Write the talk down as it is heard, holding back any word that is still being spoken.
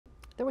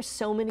There were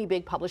so many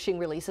big publishing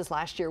releases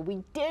last year.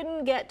 We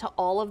didn't get to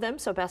all of them,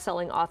 so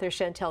best-selling author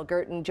Chantel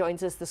Guertin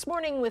joins us this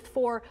morning with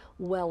 4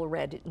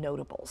 well-read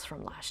notables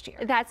from last year.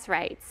 That's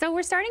right. So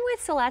we're starting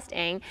with Celeste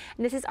Ng,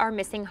 and this is Our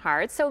Missing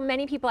Heart. So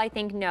many people, I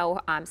think, know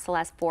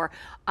Celeste for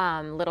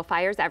Little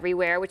Fires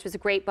Everywhere, which was a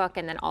great book,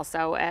 and then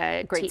also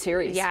a great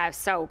series. Yeah,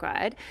 so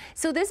good.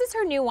 So this is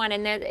her new one,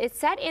 and it's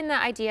set in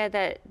the idea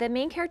that the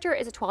main character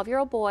is a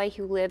 12-year-old boy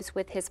who lives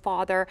with his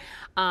father,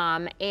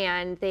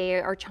 and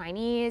they are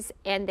Chinese,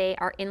 and they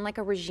are in like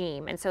a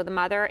regime. And so the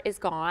mother is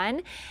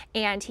gone,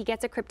 and he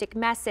gets a cryptic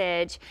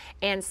message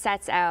and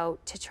sets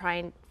out to try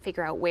and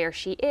figure out where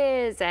she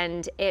is,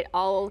 and it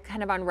all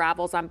kind of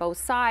unravels on both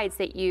sides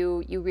that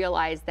you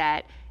realize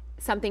that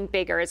something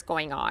bigger is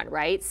going on,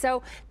 right?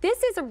 So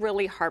this is a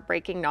really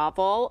heartbreaking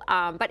novel,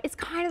 but it's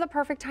kind of the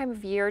perfect time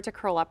of year to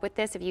curl up with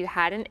this if you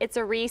hadn't. It's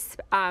a Reese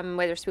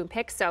Witherspoon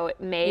pick, so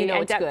it may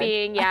end up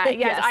being,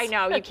 yes, I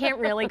know, you can't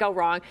really go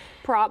wrong.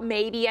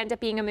 Maybe end up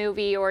being a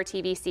movie or a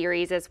TV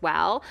series as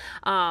well.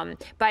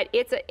 But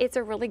it's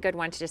a really good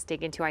one to just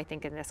dig into, I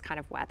think, in this kind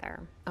of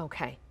weather.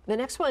 Okay. The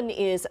next one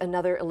is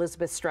another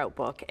Elizabeth Strout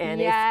book,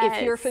 and yes.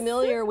 if you're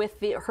familiar with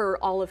her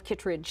Olive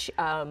Kittredge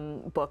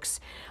books,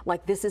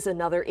 like this is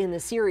another in the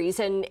series,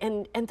 and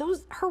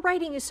her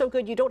writing is so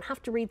good you don't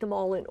have to read them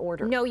all in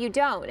order. No, you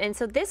don't. And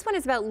so this one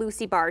is about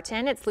Lucy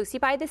Barton. It's Lucy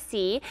by the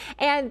Sea,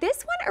 and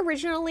this one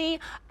originally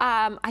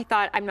I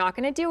thought I'm not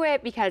going to do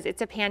it because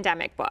it's a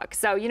pandemic book.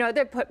 So you know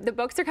the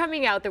books are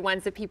coming out, the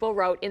ones that people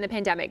wrote in the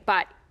pandemic,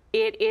 but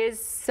it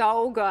is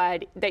so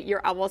good that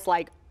you're almost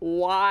like,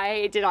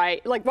 why did I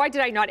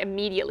not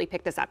immediately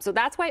pick this up? So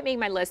that's why it made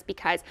my list,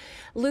 because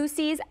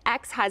Lucy's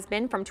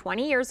ex-husband from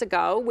 20 years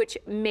ago, which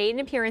made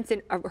an appearance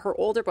in her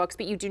older books,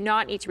 but you do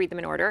not need to read them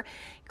in order,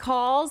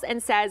 calls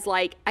and says,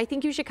 like, I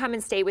think you should come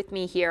and stay with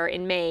me here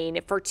in Maine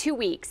for 2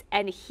 weeks.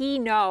 And he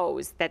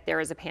knows that there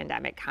is a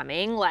pandemic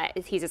coming.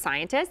 He's a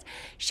scientist.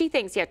 She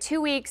thinks, yeah,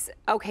 2 weeks,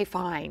 okay,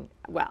 fine.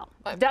 Well,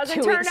 it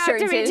doesn't turn out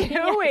to be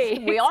 2 weeks.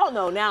 We all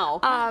know now.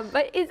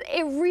 But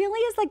it really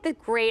is like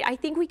I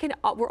think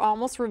we're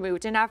almost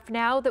removed enough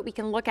now that we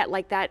can look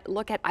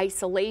at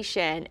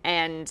isolation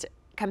and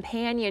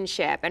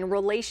companionship and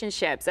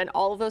relationships and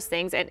all of those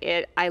things, and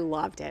I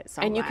loved it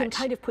so much. And you can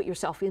kind of put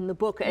yourself in the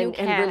book and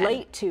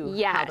relate to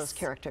how those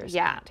characters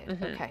acted.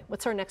 Mm-hmm. Okay,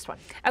 what's our next one?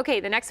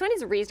 Okay, the next one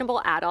is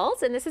Reasonable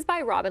Adults, and this is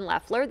by Robin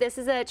Leffler. This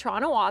is a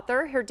Toronto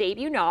author, her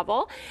debut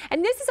novel,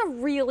 and this is a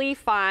really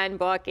fun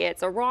book.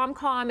 It's a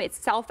rom-com. It's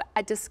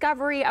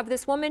self-discovery of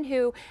this woman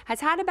who has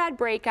had a bad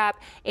breakup,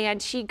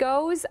 and she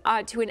goes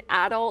to an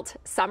adult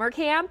summer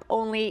camp,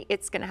 only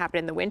it's going to happen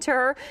in the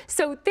winter,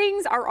 so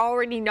things are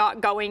already not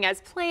going as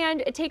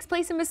planned. It takes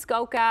place in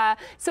Muskoka,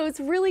 so it's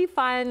really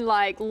fun,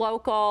 like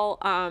local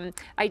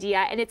idea,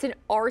 and it's an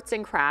arts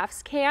and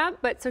crafts camp.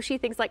 But so she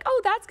thinks like,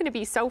 oh, that's going to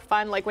be so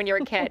fun, like when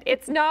you're a kid.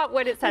 It's not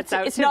what it sets out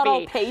to be. It's not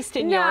all paste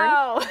and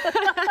yarn. So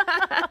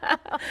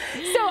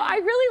I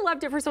really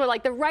loved it for someone.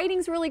 Like the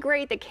writing's really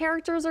great, the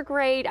characters are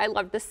great. I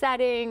loved the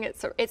setting.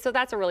 So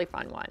that's a really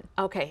fun one.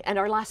 Okay, and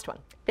our last one.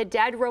 The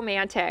Dead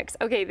Romantics.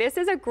 Okay, this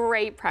is a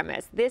great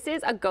premise. This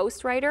is a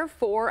ghostwriter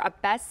for a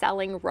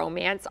best-selling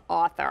romance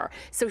author.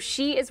 So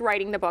she is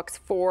writing the books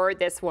for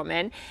this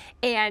woman,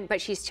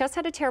 but she's just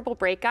had a terrible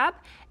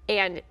breakup,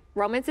 and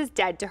romance is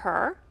dead to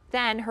her.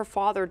 Then her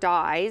father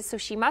dies, so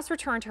she must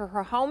return to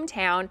her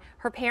hometown.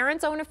 Her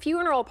parents own a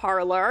funeral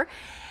parlor,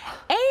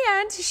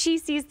 and she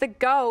sees the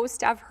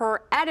ghost of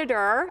her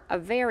editor, a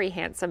very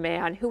handsome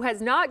man, who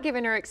has not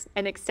given her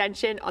an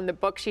extension on the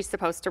book she's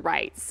supposed to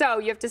write. So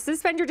you have to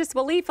suspend your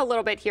disbelief a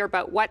little bit here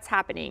about what's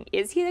happening.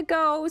 Is he the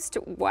ghost?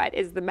 What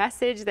is the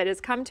message that has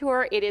come to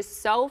her? It is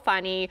so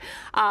funny.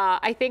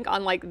 I think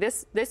on like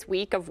this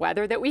week of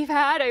weather that we've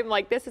had, I'm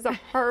like, this is a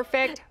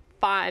perfect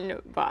fun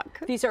book.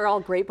 These are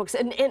all great books,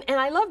 and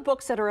I love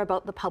books that are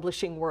about the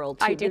publishing world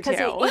too. I do because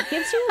too. It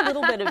gives you a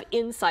little bit of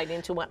insight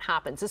into what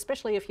happens,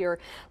 especially if you're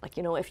like,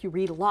 you know, if you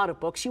read a lot of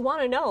books, you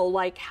want to know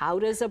like how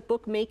does a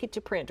book make it to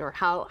print, or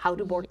how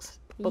do books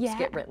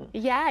get written.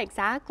 Yeah,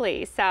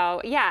 exactly.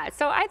 So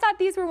so I thought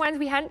these were ones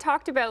we hadn't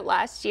talked about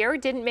last year,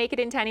 didn't make it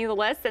into any of the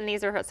lists, and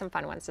these are some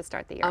fun ones to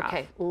start the year off.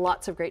 Okay,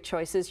 lots of great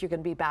choices. You're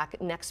going to be back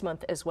next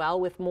month as well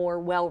with more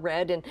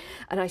well-read, and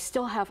I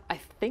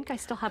think I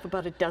still have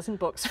about a dozen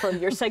books from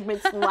your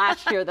segments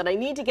last year that I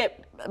need to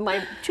get.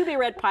 My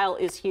to-be-read pile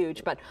is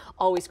huge, but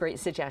always great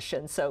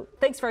suggestions. So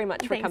thanks very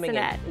much for coming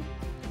in.